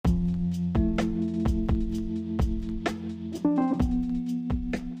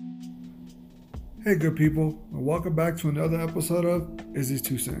Hey, good people, and welcome back to another episode of Izzy's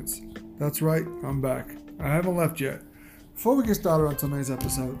Two Cents. That's right, I'm back. I haven't left yet. Before we get started on tonight's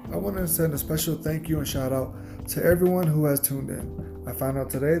episode, I want to send a special thank you and shout out to everyone who has tuned in. I found out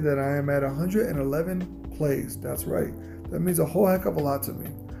today that I am at 111 plays. That's right. That means a whole heck of a lot to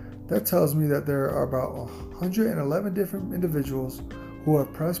me. That tells me that there are about 111 different individuals who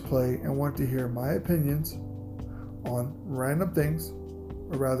have pressed play and want to hear my opinions on random things,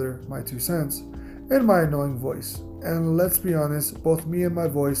 or rather, my 2 cents, and my annoying voice. And let's be honest, both me and my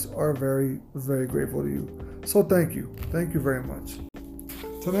voice are very, very grateful to you. So thank you. Thank you very much.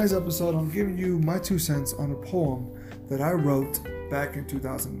 Tonight's episode, I'm giving you my 2 cents on a poem that I wrote back in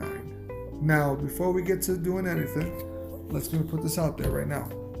 2009. Now, before we get to doing anything, let's go put this out there right now.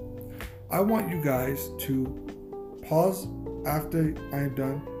 I want you guys to pause after I am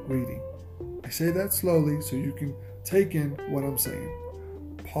done reading. I say that slowly so you can take in what I'm saying.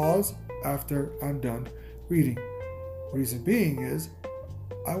 Pause after I'm done reading. Reason being is,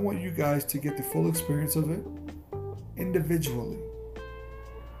 I want you guys to get the full experience of it individually.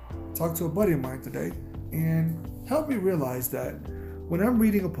 Talked to a buddy of mine today and helped me realize that when I'm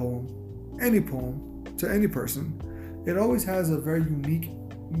reading a poem, to any person, it always has a very unique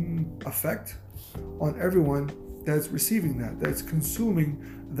effect on everyone that's receiving that's consuming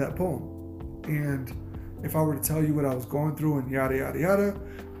that poem. And if I were to tell you what I was going through and yada yada yada,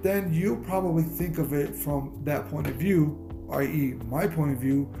 then you'll probably think of it from that point of view, i.e. my point of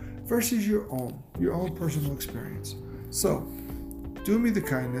view, versus your own personal experience. So, do me the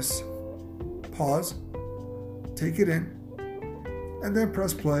kindness, pause, take it in, and then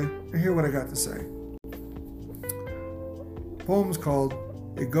press play and hear what I got to say. The poem is called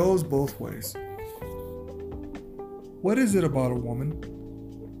It Goes Both Ways. What is it about a woman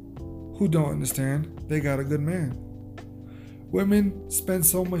who don't understand they got a good man? Women spend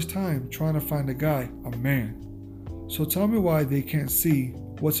so much time trying to find a guy, a man. So tell me why they can't see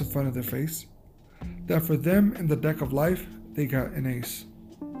what's in front of their face. That for them in the deck of life, they got an ace.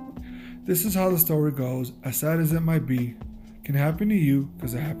 This is how the story goes, as sad as it might be. Can happen to you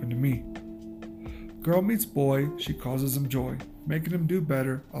because it happened to me. Girl meets boy, she causes him joy, making him do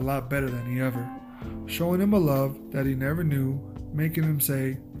better, a lot better than he ever. Showing him a love that he never knew, making him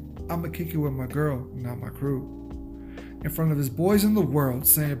say, I'ma kick it with my girl, not my crew. In front of his boys in the world,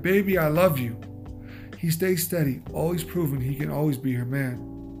 saying, baby, I love you. He stays steady, always proving he can always be her man.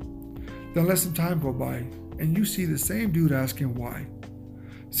 Then let some time go by, and you see the same dude asking why.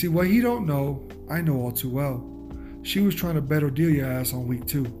 See, what he don't know, I know all too well. She was trying to better deal your ass on week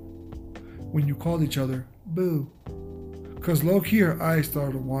 2. When you called each other, boo. Cause low-key her eyes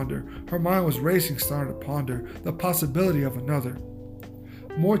started to wander. Her mind was racing, starting to ponder the possibility of another.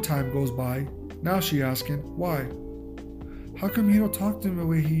 More time goes by, now she asking, why? How come he don't talk to me the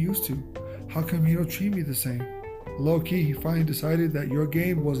way he used to? How come he don't treat me the same? Low-key, he finally decided that your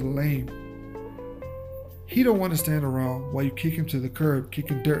game was lame. He don't want to stand around while you kick him to the curb,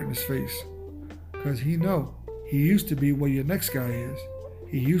 kicking dirt in his face. Cause he know, he used to be what your next guy is.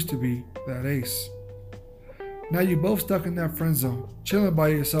 He used to be that ace. Now you both stuck in that friend zone, chilling by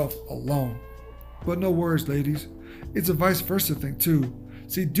yourself alone. But no worries, ladies. It's a vice versa thing too.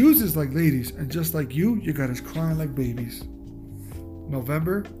 See, dudes is like ladies, and just like you got us crying like babies.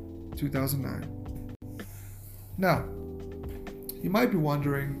 November 2009. Now, you might be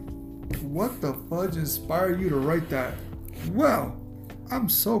wondering, what the fudge inspired you to write that? Well, I'm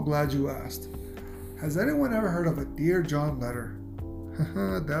so glad you asked. Has anyone ever heard of a Dear John letter?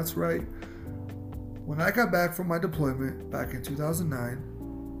 That's right. When I got back from my deployment back in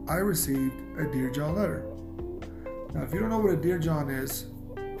 2009, I received a Dear John letter. Now, if you don't know what a Dear John is,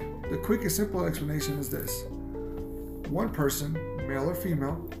 the quick and simple explanation is this. One person, male or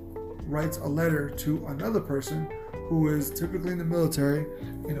female, writes a letter to another person who is typically in the military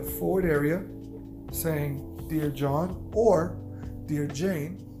in a forward area saying, Dear John or Dear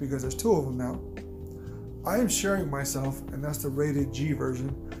Jane, because there's 2 of them now, I am sharing myself, and that's the rated G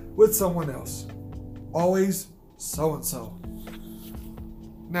version, with someone else. Always so-and-so.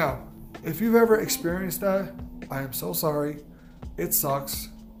 Now, if you've ever experienced that, I am so sorry. It sucks,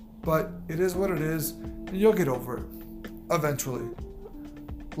 but it is what it is, and you'll get over it. Eventually.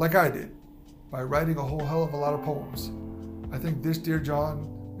 Like I did, by writing a whole hell of a lot of poems. I think this Dear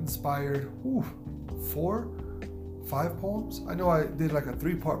John inspired 4, 5 poems. I know I did like a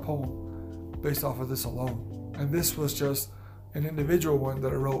 3-part poem based off of this alone. And this was just an individual one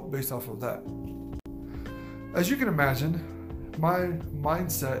that I wrote based off of that. As you can imagine, my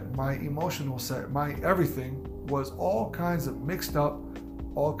mindset, my emotional set, my everything was all kinds of mixed up,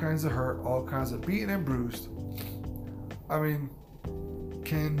 all kinds of hurt, all kinds of beaten and bruised. I mean,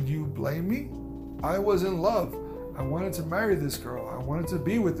 can you blame me? I was in love. I wanted to marry this girl. I wanted to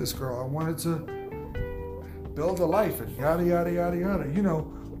be with this girl. I wanted to build a life and yada, yada, yada, yada. You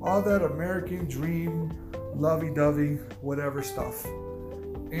know, all that American dream, lovey-dovey, whatever stuff.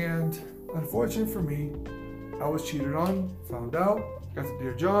 And unfortunately for me, I was cheated on, found out, got the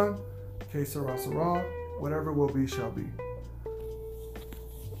Dear John, que sera, sera, whatever will be, shall be.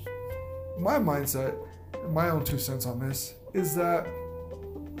 My mindset, my own 2 cents on this, is that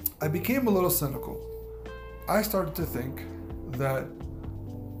I became a little cynical. I started to think that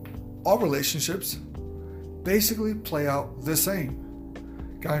all relationships basically play out the same.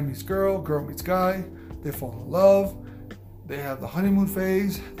 Guy meets girl, girl meets guy, they fall in love, they have the honeymoon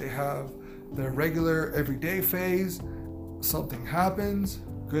phase, they have their regular everyday phase, something happens,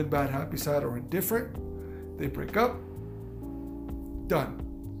 good, bad, happy, sad, or indifferent, they break up, done.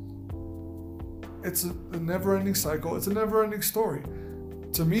 It's a never-ending cycle, it's a never-ending story.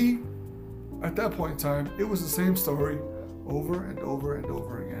 To me, at that point in time, it was the same story over and over and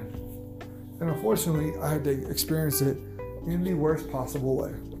over again. And unfortunately, I had to experience it in the worst possible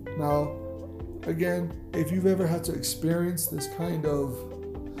way. Now, again, if you've ever had to experience this kind of,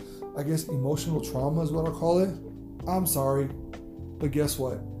 I guess, emotional trauma is what I'll call it, I'm sorry, but guess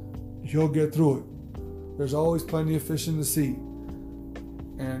what? You'll get through it. There's always plenty of fish in the sea.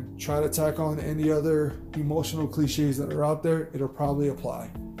 And try to tack on any other emotional cliches that are out there, it'll probably apply.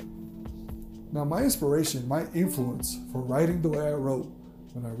 Now, my inspiration, my influence for writing the way I wrote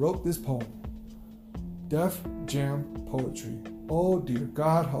when I wrote this poem, Def Jam poetry. Oh dear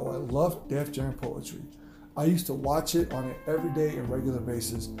God, how I love Def Jam poetry. I used to watch it on an everyday and regular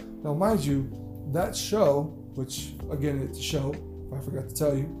basis. Now, mind you, that show, which again, it's a show, I forgot to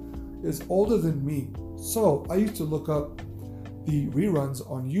tell you, is older than me. So I used to look up the reruns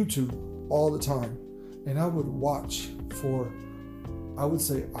on YouTube all the time, and I would watch for, I would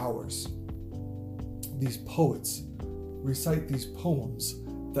say, hours. These poets recite these poems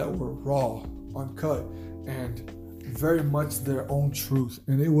that were raw, uncut, and very much their own truth.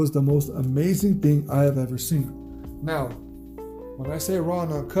 And it was the most amazing thing I have ever seen. Now, when I say raw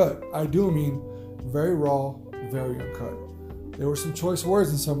and uncut, I do mean very raw, very uncut. There were some choice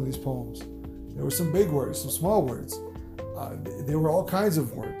words in some of these poems. There were some big words, some small words. There were all kinds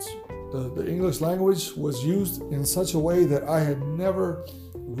of words. The English language was used in such a way that I had never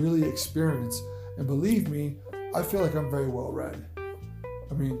really experienced. And believe me, I feel like I'm very well read.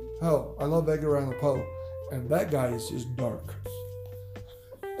 I mean, hell, I love Edgar Allan Poe, and that guy is just dark.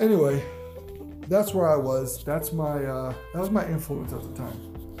 Anyway, that's where I was. That was my influence at the time.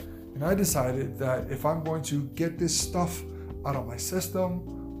 And I decided that if I'm going to get this stuff out of my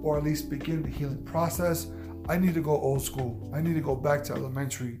system, or at least begin the healing process, I need to go old school. I need to go back to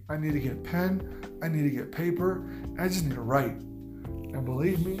elementary. I need to get pen. I need to get paper. I just need to write. And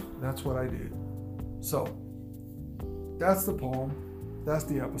believe me, that's what I did. So, that's the poem. That's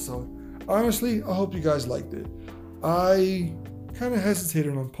the episode. Honestly, I hope you guys liked it. I kind of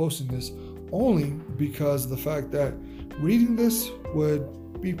hesitated on posting this only because of the fact that reading this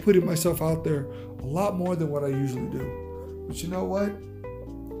would be putting myself out there a lot more than what I usually do. But you know what?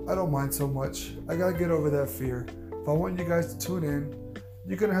 I don't mind so much. I gotta get over that fear. If I want you guys to tune in,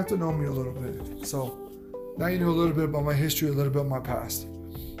 you're gonna have to know me a little bit. So now you know a little bit about my history, a little bit of my past.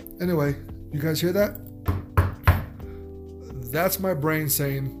 Anyway, you guys hear that? That's my brain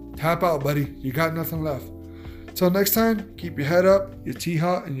saying, tap out, buddy. You got nothing left. Till next time, keep your head up, your tea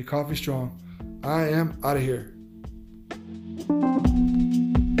hot, and your coffee strong. I am out of here.